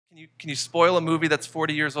Can you spoil a movie that's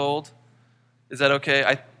 40 years old? Is that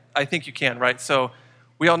okay? I think you can, right? So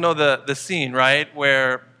we all know the scene, right,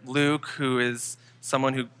 where Luke, who is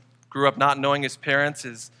someone who grew up not knowing his parents,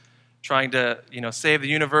 is trying to save the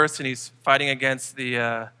universe, and he's fighting against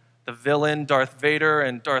the villain Darth Vader,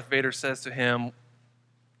 and Darth Vader says to him,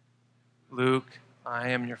 "Luke, I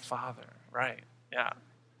am your father." Right? Yeah.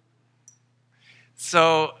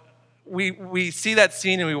 So we see that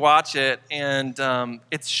scene and we watch it, and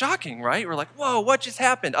it's shocking, right? We're like, whoa, what just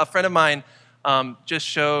happened? A friend of mine just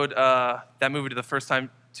showed that movie to the first time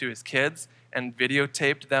to his kids and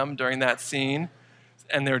videotaped them during that scene,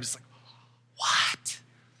 and they were just like, what?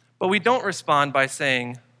 But we don't respond by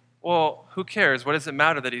saying, well, who cares? What does it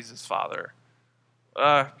matter that he's his father?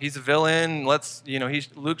 He's a villain.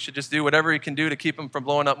 Luke should just do whatever he can do to keep him from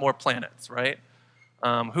blowing up more planets, right?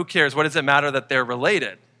 Who cares? What does it matter that they're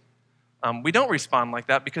related? We don't respond like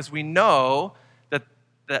that because we know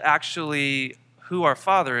that actually who our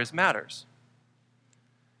Father is matters.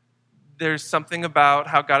 There's something about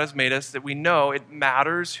how God has made us that we know it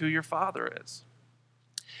matters who your Father is.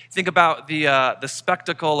 Think about the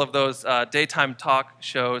spectacle of those daytime talk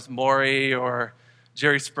shows, Maury or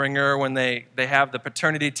Jerry Springer, when they have the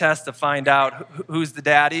paternity test to find out who's the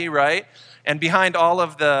daddy, right? And behind all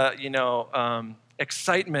of the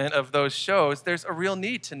excitement of those shows, there's a real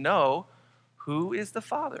need to know who is the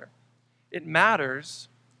Father. It matters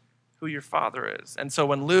who your Father is. And so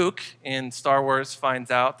when Luke in Star Wars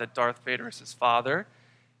finds out that Darth Vader is his father,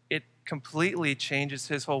 it completely changes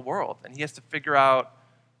his whole world. And he has to figure out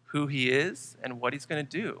who he is and what he's going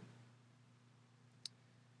to do.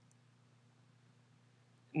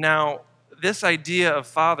 Now, this idea of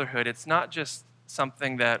fatherhood, it's not just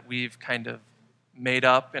something that we've kind of made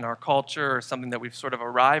up in our culture or something that we've sort of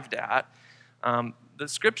arrived at. The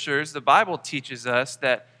scriptures, the Bible teaches us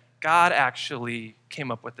that God actually came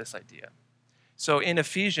up with this idea. So in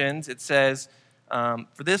Ephesians, it says,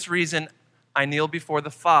 for this reason, I kneel before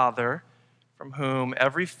the Father, from whom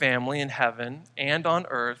every family in heaven and on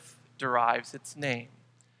earth derives its name.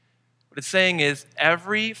 What it's saying is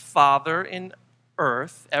every father in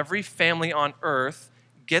earth, every family on earth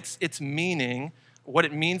gets its meaning, what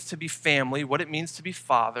it means to be family, what it means to be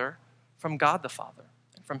father, from God the Father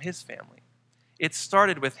and from his family. It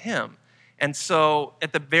started with him. And so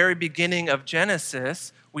at the very beginning of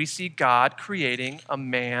Genesis, we see God creating a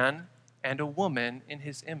man and a woman in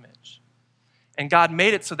his image. And God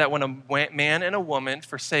made it so that when a man and a woman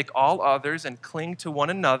forsake all others and cling to one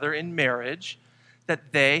another in marriage,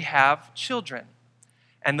 that they have children.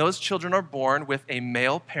 And those children are born with a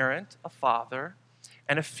male parent, a father,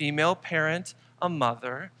 and a female parent, a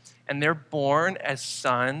mother, and they're born as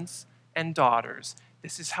sons and daughters.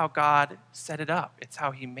 This is how God set it up. It's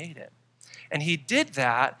how he made it. And he did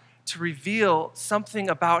that to reveal something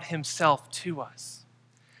about himself to us.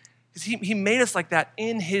 Because he made us like that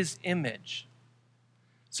in his image,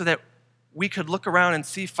 so that we could look around and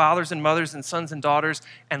see fathers and mothers and sons and daughters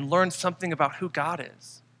and learn something about who God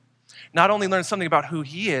is. Not only learn something about who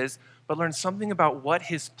he is, but learn something about what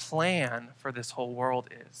his plan for this whole world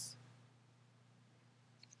is.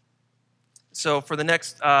 So for the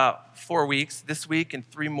next 4 weeks, this week and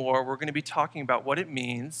 3 more, we're going to be talking about what it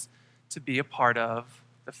means to be a part of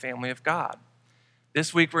the family of God.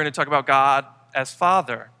 This week, we're going to talk about God as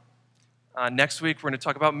Father. Next week, we're going to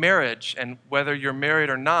talk about marriage, and whether you're married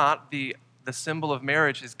or not, the symbol of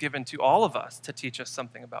marriage is given to all of us to teach us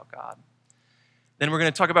something about God. Then we're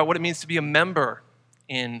going to talk about what it means to be a member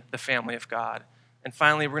in the family of God. And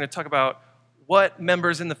finally, we're going to talk about what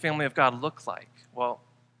members in the family of God look like. Well,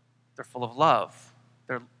 they're full of love.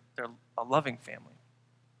 They're a loving family.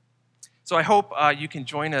 So I hope you can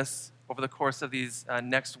join us over the course of these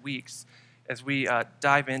next weeks as we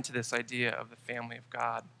dive into this idea of the family of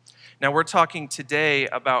God. Now, we're talking today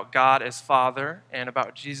about God as Father and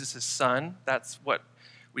about Jesus as Son. That's what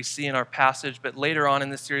we see in our passage. But later on in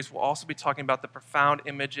this series, we'll also be talking about the profound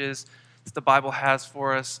images that the Bible has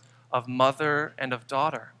for us of mother and of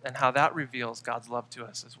daughter and how that reveals God's love to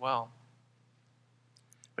us as well.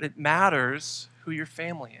 But it matters who your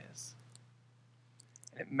family is.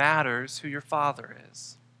 And it matters who your father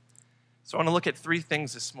is. So I want to look at 3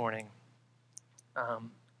 things this morning.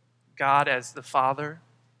 God as the Father,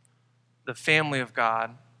 the family of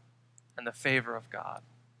God, and the favor of God.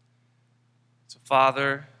 So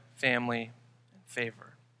Father, family, and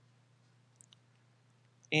favor.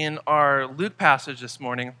 In our Luke passage this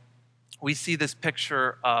morning, we see this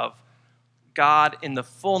picture of God in the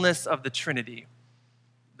fullness of the Trinity.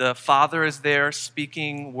 The Father is there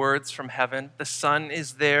speaking words from heaven. The Son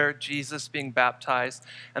is there, Jesus being baptized.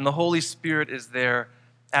 And the Holy Spirit is there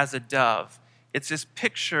as a dove. It's this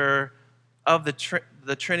picture of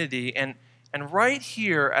the Trinity. And right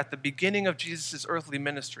here at the beginning of Jesus' earthly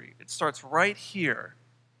ministry, it starts right here.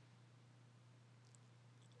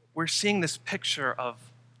 We're seeing this picture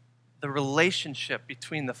of the relationship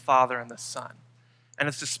between the Father and the Son. And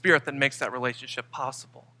it's the Spirit that makes that relationship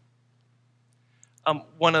possible.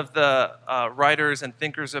 One of the writers and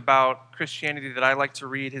thinkers about Christianity that I like to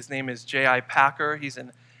read, his name is J.I. Packer. He's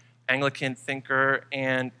an Anglican thinker,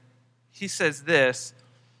 and he says this: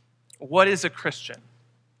 what is a Christian?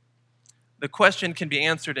 The question can be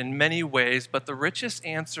answered in many ways, but the richest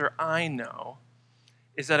answer I know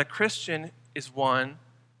is that a Christian is one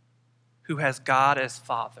who has God as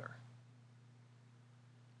Father.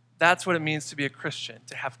 That's what it means to be a Christian,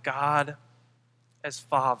 to have God as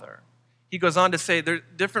Father. He goes on to say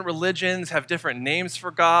different religions have different names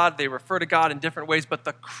for God. They refer to God in different ways, but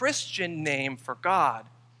the Christian name for God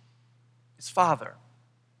is Father.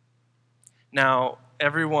 Now,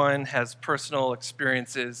 everyone has personal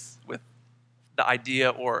experiences with the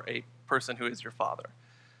idea or a person who is your father.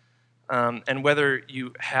 And whether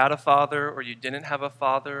you had a father or you didn't have a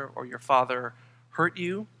father or your father hurt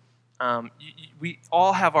you, we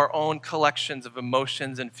all have our own collections of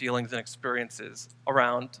emotions and feelings and experiences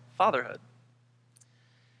around fatherhood.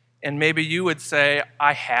 And maybe you would say,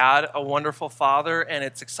 I had a wonderful father, and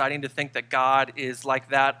it's exciting to think that God is like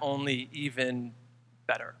that, only even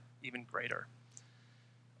better, even greater.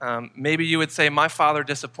 Maybe you would say, my father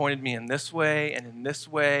disappointed me in this way, and in this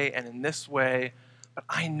way, and in this way, but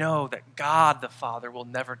I know that God the Father will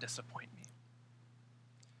never disappoint me.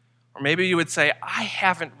 Or maybe you would say, I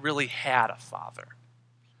haven't really had a father,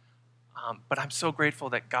 but I'm so grateful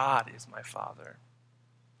that God is my Father.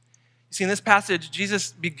 You see, in this passage,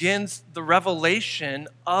 Jesus begins the revelation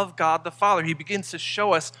of God the Father. He begins to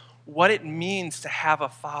show us what it means to have a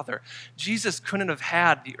father. Jesus couldn't have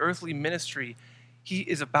had the earthly ministry he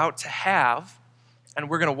is about to have, and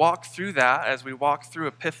we're going to walk through that as we walk through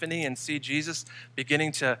Epiphany and see Jesus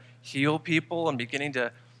beginning to heal people and beginning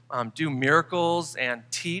to do miracles and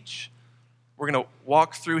teach. We're going to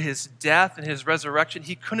walk through his death and his resurrection.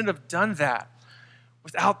 He couldn't have done that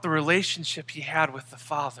without the relationship he had with the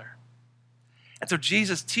Father. And so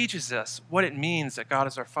Jesus teaches us what it means that God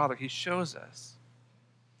is our Father. He shows us.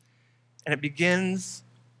 And it begins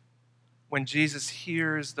when Jesus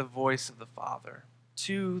hears the voice of the Father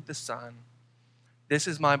to the Son. This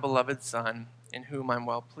is my beloved Son, in whom I'm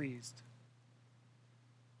well pleased.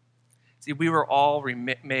 See, we were all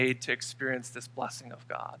made to experience this blessing of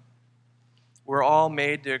God. We're all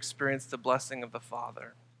made to experience the blessing of the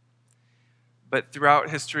Father. But throughout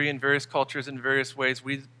history, in various cultures, in various ways,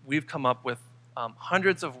 we've come up with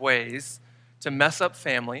hundreds of ways to mess up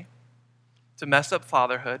family, to mess up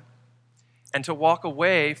fatherhood, and to walk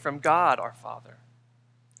away from God, our Father.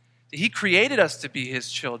 He created us to be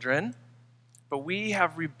his children, but we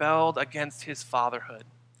have rebelled against his fatherhood.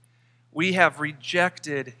 We have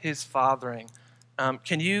rejected his fathering.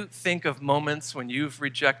 Can you think of moments when you've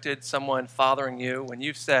rejected someone fathering you, when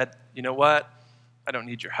you've said, you know what, I don't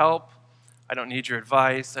need your help, I don't need your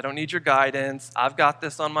advice, I don't need your guidance, I've got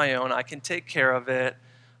this on my own, I can take care of it,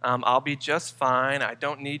 I'll be just fine, I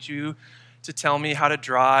don't need you to tell me how to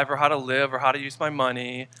drive or how to live or how to use my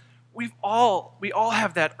money. We all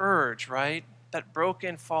have that urge, right? That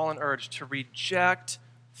broken, fallen urge to reject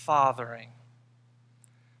fathering.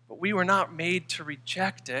 But we were not made to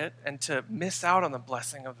reject it and to miss out on the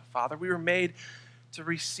blessing of the Father. We were made to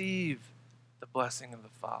receive the blessing of the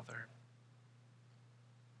Father.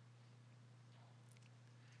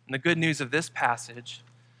 And the good news of this passage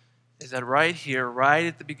is that right here, right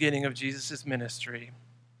at the beginning of Jesus' ministry,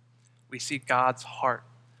 we see God's heart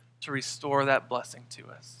to restore that blessing to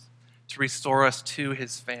us, to restore us to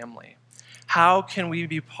his family. How can we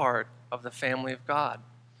be part of the family of God?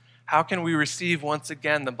 How can we receive once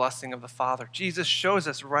again the blessing of the Father? Jesus shows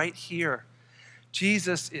us right here.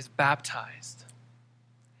 Jesus is baptized.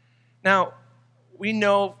 Now, we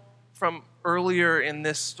know from earlier in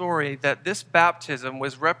this story that this baptism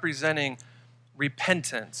was representing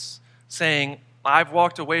repentance, saying, I've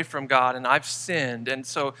walked away from God and I've sinned. And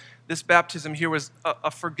so this baptism here was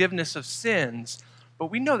a forgiveness of sins. But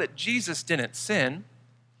we know that Jesus didn't sin.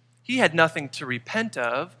 He had nothing to repent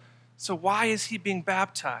of. So why is he being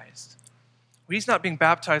baptized? Well, he's not being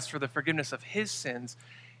baptized for the forgiveness of his sins.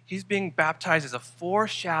 He's being baptized as a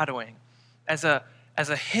foreshadowing, as a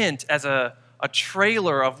hint, as a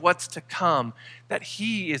trailer of what's to come, that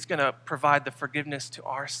he is going to provide the forgiveness to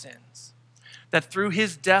our sins. That through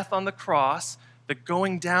his death on the cross, the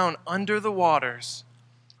going down under the waters,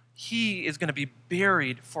 he is going to be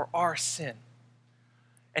buried for our sin.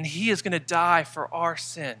 And he is going to die for our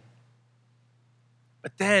sin.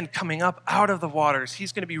 But then coming up out of the waters,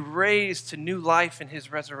 he's going to be raised to new life in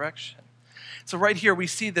his resurrection. So right here we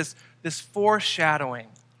see this foreshadowing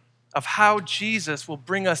of how Jesus will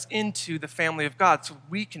bring us into the family of God so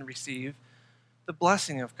we can receive the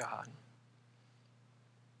blessing of God.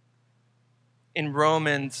 In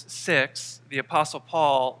Romans 6, the Apostle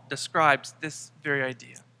Paul describes this very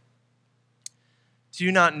idea. Do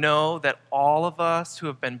you not know that all of us who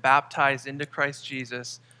have been baptized into Christ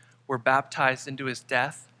Jesus were baptized into his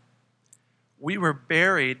death? We were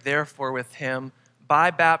buried, therefore, with him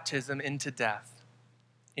by baptism into death,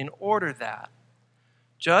 in order that,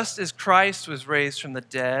 just as Christ was raised from the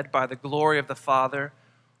dead by the glory of the Father,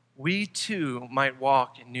 we too might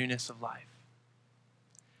walk in newness of life.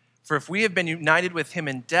 For if we have been united with him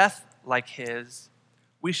in death like his,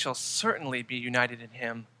 we shall certainly be united in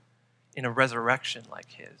him in a resurrection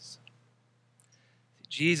like his.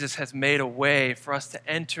 Jesus has made a way for us to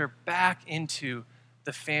enter back into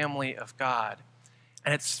the family of God,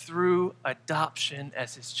 and it's through adoption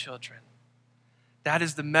as his children. That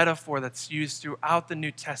is the metaphor that's used throughout the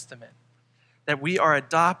New Testament, that we are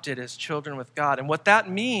adopted as children with God. And what that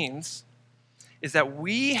means is that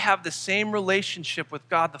we have the same relationship with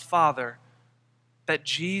God the Father that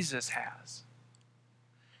Jesus has.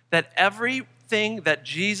 That everything that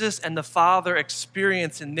Jesus and the Father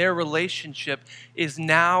experience in their relationship is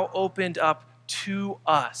now opened up to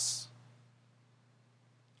us.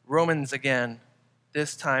 Romans again,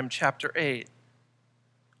 this time chapter 8.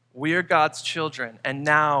 We are God's children, and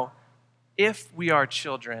now, if we are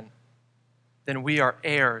children, then we are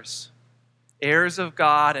heirs, heirs of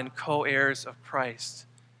God and co-heirs of Christ.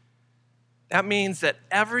 That means that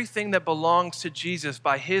everything that belongs to Jesus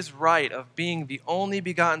by his right of being the only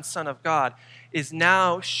begotten Son of God is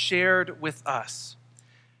now shared with us.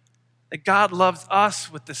 That God loves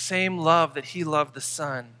us with the same love that he loved the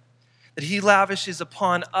Son. That he lavishes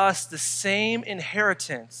upon us the same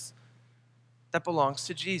inheritance that belongs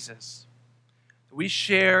to Jesus. We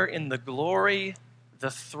share in the glory,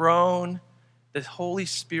 the throne, the Holy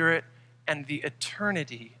Spirit, and the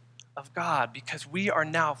eternity of God because we are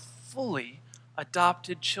now fully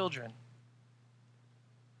adopted children.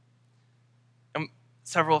 And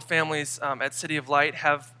several families at City of Light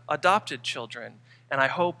have adopted children, and I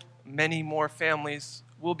hope many more families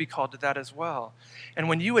will be called to that as well. And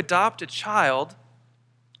when you adopt a child,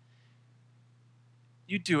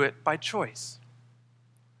 you do it by choice.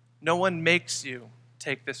 No one makes you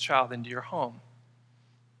take this child into your home.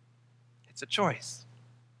 It's a choice.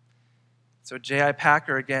 So J.I.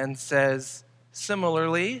 Packer again says,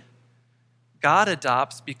 similarly, God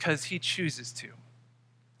adopts because he chooses to.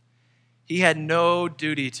 He had no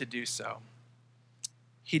duty to do so.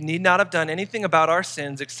 He need not have done anything about our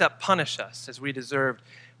sins except punish us as we deserved,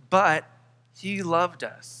 but he loved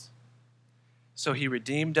us. So he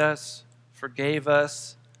redeemed us, forgave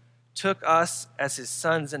us, took us as his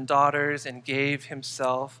sons and daughters, and gave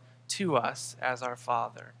himself to us as our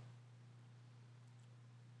Father.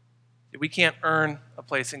 We can't earn a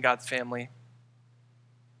place in God's family.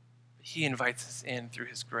 He invites us in through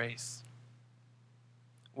his grace.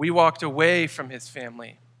 We walked away from his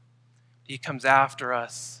family. He comes after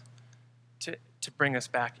us to bring us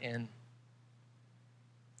back in.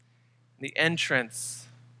 The entrance,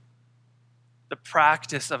 the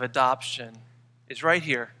practice of adoption is right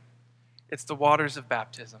here. It's the waters of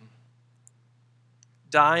baptism.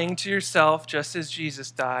 Dying to yourself just as Jesus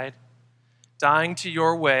died, dying to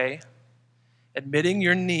your way, admitting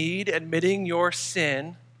your need, admitting your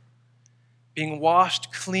sin, being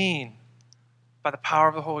washed clean by the power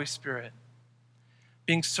of the Holy Spirit,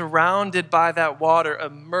 being surrounded by that water,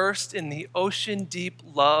 immersed in the ocean-deep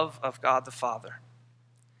love of God the Father,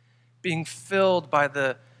 being filled by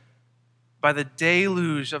the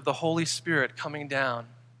deluge of the Holy Spirit coming down.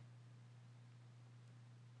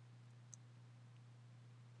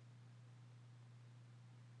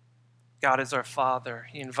 God is our Father.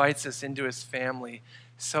 He invites us into his family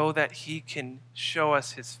so that he can show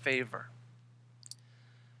us his favor.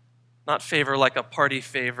 Not favor like a party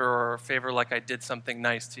favor or favor like I did something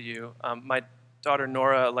nice to you. My daughter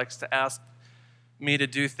Nora likes to ask me to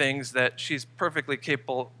do things that she's perfectly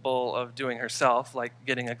capable of doing herself, like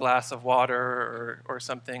getting a glass of water or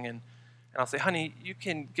something. And I'll say, honey, you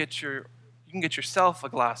can get yourself a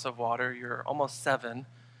glass of water. You're almost 7.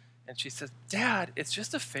 And she says, Dad, it's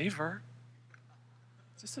just a favor.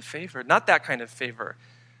 It's just a favor. Not that kind of favor.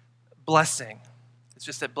 Blessing. It's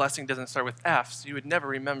just that blessing doesn't start with F, so you would never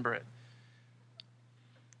remember it.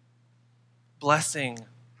 Blessing.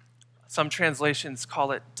 Some translations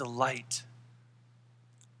call it delight.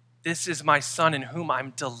 This is my son in whom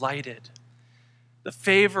I'm delighted. The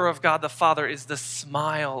favor of God the Father is the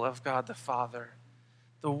smile of God the Father,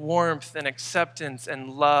 the warmth and acceptance and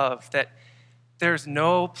love that there's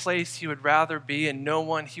no place he would rather be and no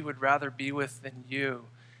one he would rather be with than you,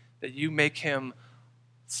 that you make him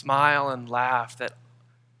smile and laugh, that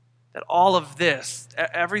all of this,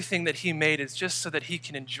 everything that he made is just so that he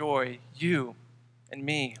can enjoy you and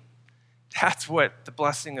me. That's what the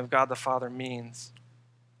blessing of God the Father means.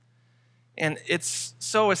 And it's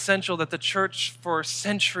so essential that the church for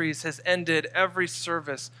centuries has ended every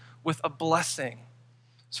service with a blessing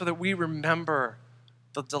so that we remember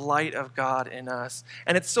the delight of God in us.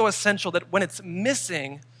 And it's so essential that when it's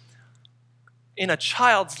missing in a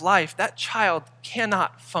child's life, that child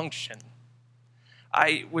cannot function.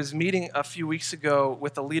 I was meeting a few weeks ago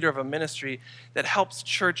with a leader of a ministry that helps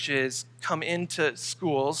churches come into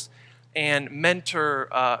schools and mentor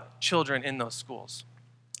children in those schools.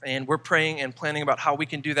 And we're praying and planning about how we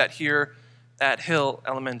can do that here at Hill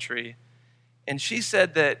Elementary. And she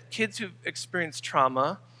said that kids who've experienced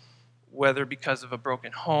trauma, whether because of a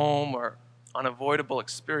broken home or unavoidable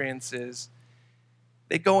experiences,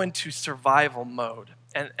 they go into survival mode.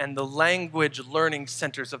 And the language learning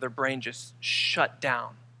centers of their brain just shut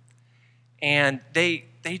down. And they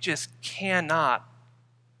just cannot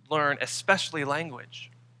learn, especially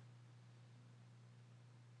language.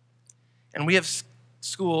 And we have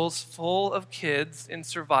schools full of kids in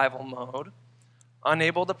survival mode,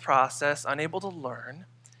 unable to process, unable to learn,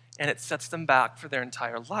 and it sets them back for their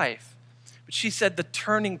entire life. But she said the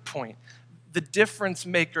turning point, the difference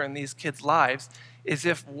maker in these kids' lives is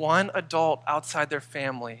if one adult outside their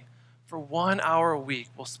family for 1 hour a week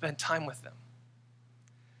will spend time with them.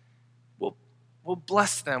 We'll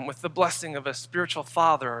bless them with the blessing of a spiritual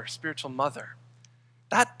father or spiritual mother.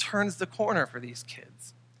 That turns the corner for these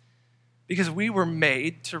kids because we were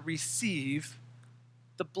made to receive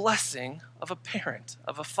the blessing of a parent,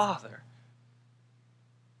 of a father.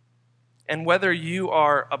 And whether you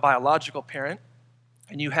are a biological parent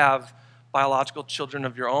and you have biological children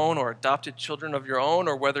of your own or adopted children of your own,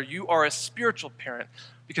 or whether you are a spiritual parent,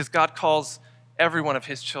 because God calls every one of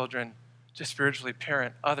his children to spiritually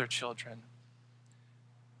parent other children.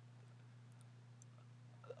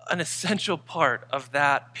 An essential part of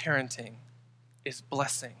that parenting is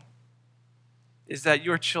blessing, is that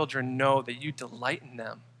your children know that you delight in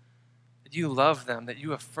them, that you love them, that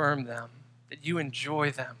you affirm them, that you enjoy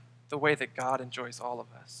them the way that God enjoys all of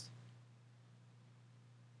us.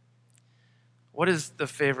 What does the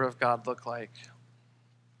favor of God look like?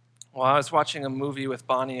 Well, I was watching a movie with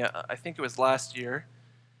Bonnie, I think it was last year.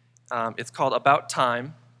 It's called About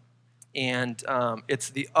Time, and it's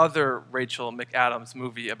the other Rachel McAdams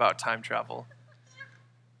movie about time travel.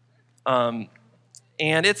 And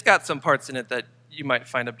it's got some parts in it that you might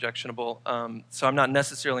find objectionable, so I'm not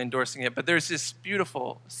necessarily endorsing it, but there's this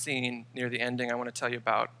beautiful scene near the ending I want to tell you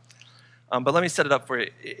about. But let me set it up for you.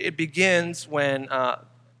 It begins when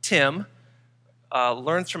Tim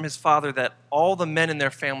learns from his father that all the men in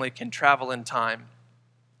their family can travel in time.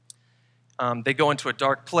 They go into a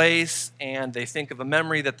dark place, and they think of a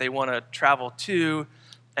memory that they want to travel to,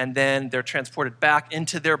 and then they're transported back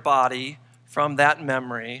into their body from that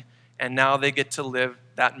memory, and now they get to live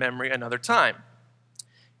that memory another time.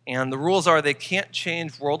 And the rules are they can't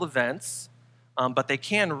change world events, but they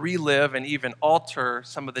can relive and even alter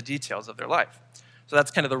some of the details of their life. So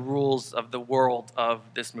that's kind of the rules of the world of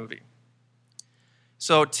this movie.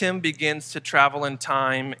 So Tim begins to travel in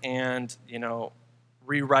time and,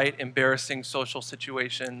 rewrite embarrassing social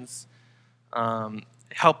situations,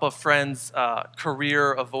 help a friend's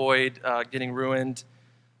career avoid getting ruined,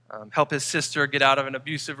 help his sister get out of an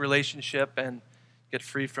abusive relationship and get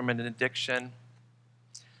free from an addiction.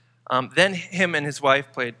 Then him and his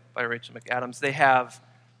wife, played by Rachel McAdams, they have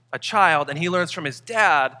a child, and he learns from his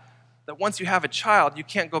dad that once you have a child, you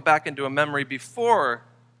can't go back into a memory before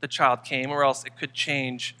the child came, or else it could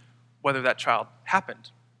change whether that child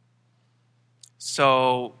happened.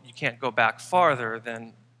 So you can't go back farther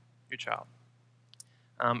than your child.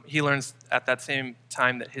 He learns at that same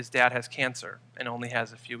time that his dad has cancer and only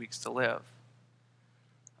has a few weeks to live.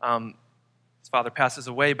 His father passes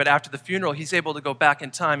away, but after the funeral, he's able to go back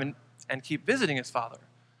in time and keep visiting his father.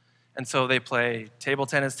 And so they play table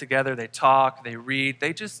tennis together, they talk, they read,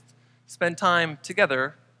 they just spend time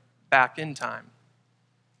together back in time.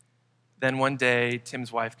 Then one day,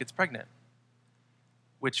 Tim's wife gets pregnant,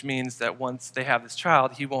 which means that once they have this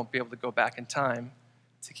child, he won't be able to go back in time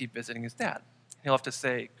to keep visiting his dad. He'll have to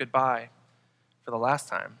say goodbye for the last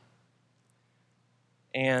time.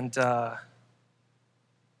 And, man,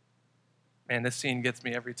 this scene gets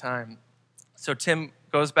me every time. So Tim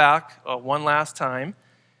goes back one last time,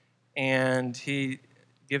 and he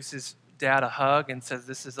gives his dad a hug and says,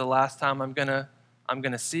 "This is the last time I'm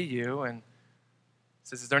gonna see you," and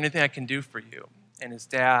says, "Is there anything I can do for you?" And his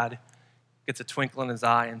dad gets a twinkle in his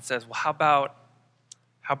eye and says, "Well, how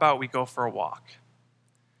about we go for a walk?"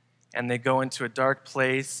 And they go into a dark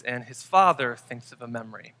place, and his father thinks of a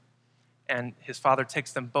memory. And his father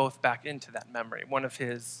takes them both back into that memory, one of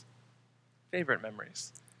his favorite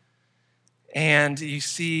memories. And you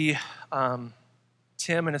see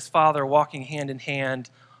Tim and his father walking hand in hand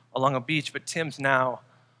along a beach, but Tim's now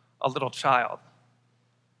a little child,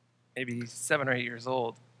 maybe 7 or 8 years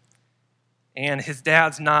old. And his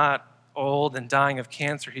dad's not old and dying of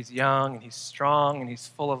cancer. He's young and he's strong and he's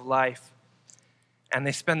full of life. And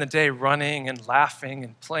they spend the day running and laughing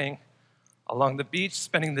and playing along the beach,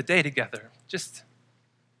 spending the day together, just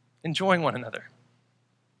enjoying one another.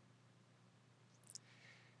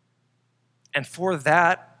 And for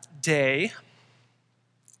that day,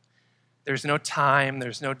 there's no time,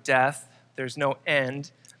 there's no death, there's no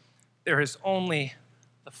end. There is only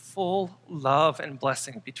the full love and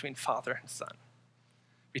blessing between father and son,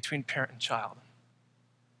 between parent and child.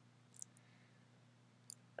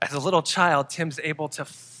 As a little child, Tim's able to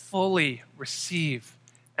fully receive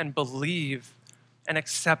and believe and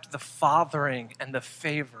accept the fathering and the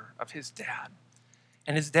favor of his dad.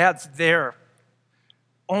 And his dad's there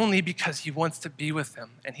only because he wants to be with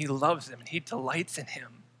him and he loves him and he delights in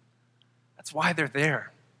him. That's why they're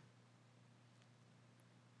there.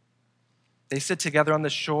 They sit together on the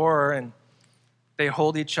shore and they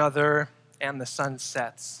hold each other, and the sun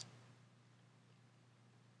sets.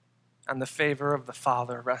 And the favor of the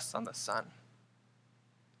Father rests on the Son.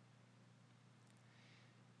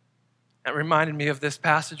 It reminded me of this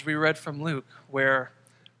passage we read from Luke, where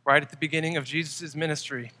right at the beginning of Jesus'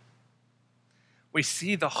 ministry, we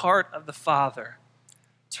see the heart of the Father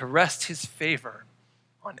to rest his favor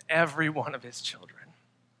on every one of his children,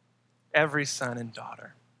 every son and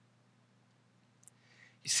daughter.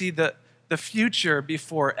 You see, the future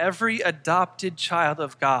before every adopted child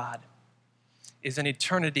of God is an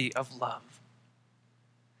eternity of love.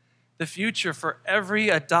 The future for every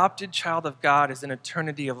adopted child of God is an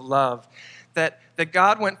eternity of love. That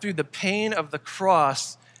God went through the pain of the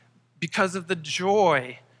cross because of the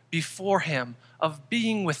joy before him of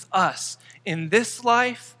being with us in this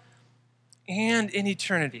life and in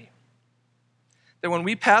eternity. That when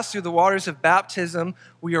we pass through the waters of baptism,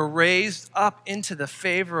 we are raised up into the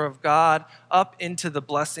favor of God, up into the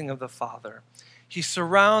blessing of the Father. He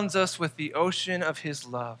surrounds us with the ocean of his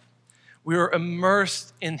love. We are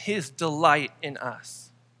immersed in his delight in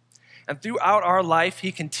us. And throughout our life,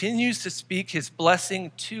 he continues to speak his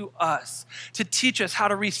blessing to us, to teach us how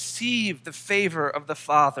to receive the favor of the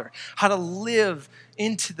Father, how to live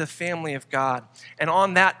into the family of God. And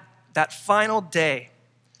on that final day,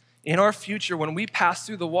 in our future, when we pass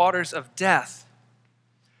through the waters of death,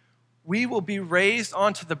 we will be raised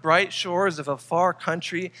onto the bright shores of a far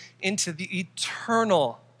country into the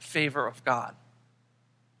eternal favor of God.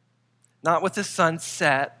 Not with the sun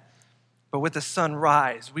set, but with the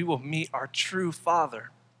sunrise, we will meet our true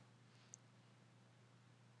Father.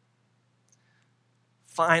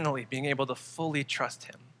 Finally, being able to fully trust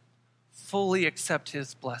him, fully accept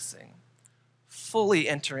his blessing, fully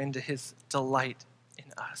enter into his delight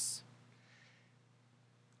in us.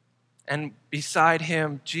 And beside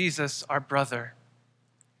him, Jesus, our brother.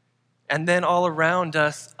 And then all around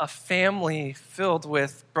us, a family filled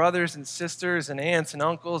with brothers and sisters and aunts and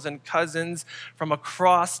uncles and cousins from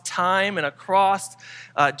across time and across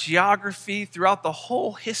geography throughout the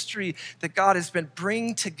whole history that God has been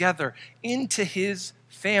bringing together into his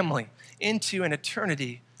family, into an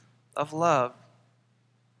eternity of love.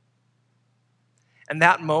 And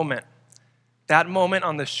that moment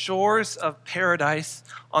on the shores of paradise,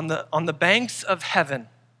 on the banks of heaven,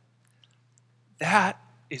 that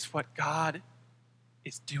is what God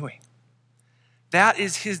is doing. That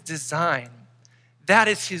is his design. That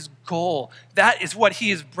is his goal. That is what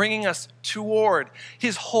he is bringing us toward.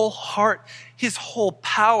 His whole heart, his whole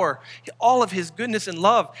power, all of his goodness and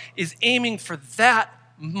love is aiming for that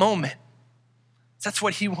moment. That's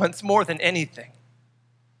what he wants more than anything.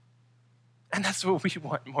 And that's what we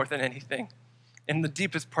want more than anything in the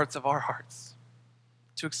deepest parts of our hearts,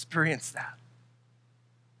 to experience that.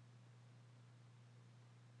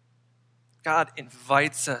 God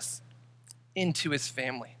invites us into his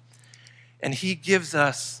family, and he gives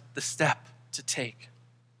us the step to take.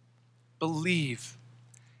 Believe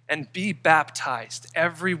and be baptized,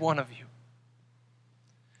 every one of you.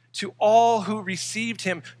 To all who received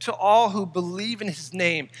him, to all who believe in his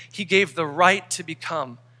name, he gave the right to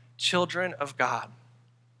become children of God.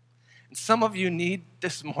 And some of you need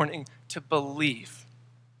this morning to believe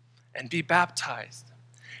and be baptized.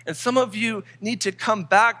 And some of you need to come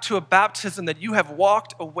back to a baptism that you have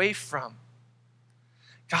walked away from.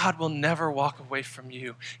 God will never walk away from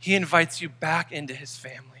you. He invites you back into his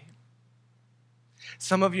family.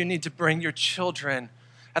 Some of you need to bring your children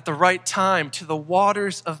at the right time to the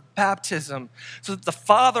waters of baptism so that the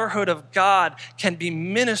fatherhood of God can be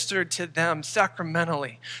ministered to them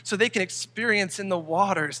sacramentally, so they can experience in the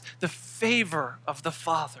waters the favor of the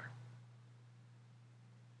Father.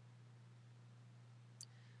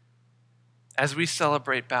 As we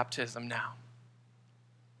celebrate baptism now,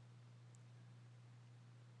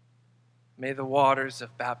 may the waters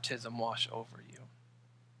of baptism wash over you.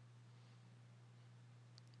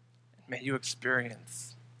 And may you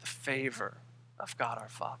experience the favor of God our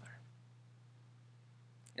Father.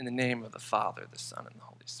 In the name of the Father, the Son, and the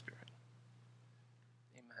Holy Spirit.